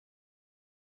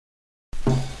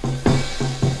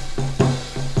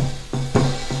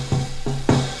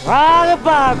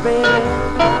Rock-a-bye, baby,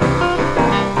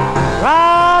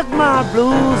 rock my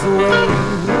blues away.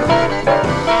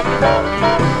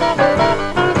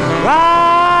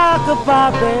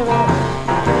 Rock-a-bye, baby,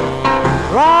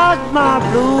 rock my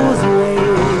blues away.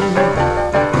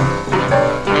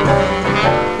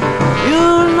 You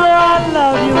know I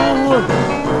love you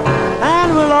and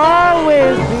will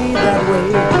always be that way.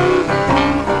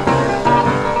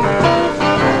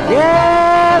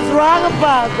 Yes,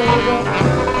 rock-a-bye, baby,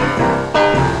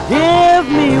 give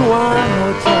me one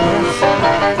more chance.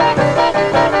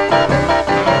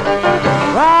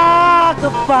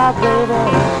 Rock-a-bye, baby,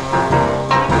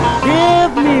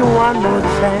 give me one more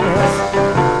chance.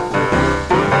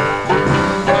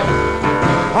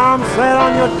 I'm set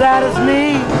on your daddy's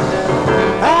knee,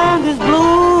 and his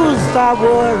blues start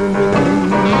worrying me.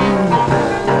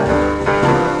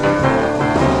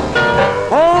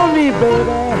 Hold me,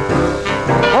 baby,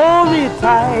 hold me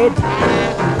tight.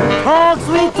 Talk,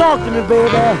 sweet talk to me,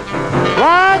 baby,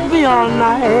 rock me all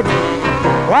night.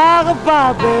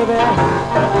 Rock-a-bye, baby,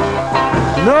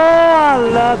 know I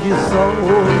love you so.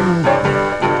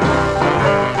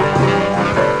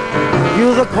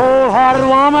 You're a cold-hearted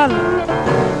woman,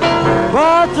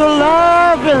 but your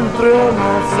loving thrill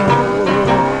my soul.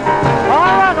 Oh,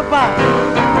 rock-a-bye.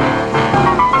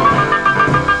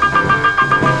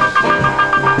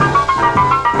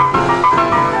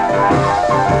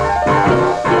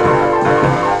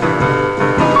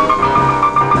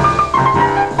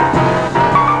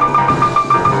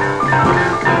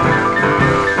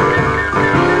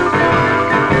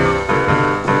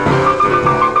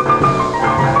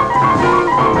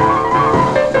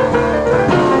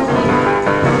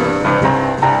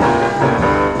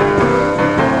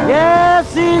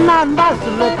 Nice to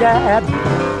look at,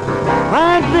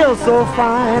 and feels so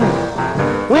fine.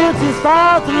 When she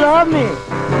starts to love me,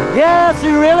 yes, she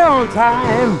really on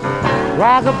time.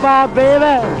 Rock-a-bye,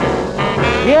 baby,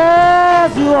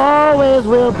 yes, you always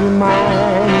will be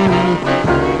mine.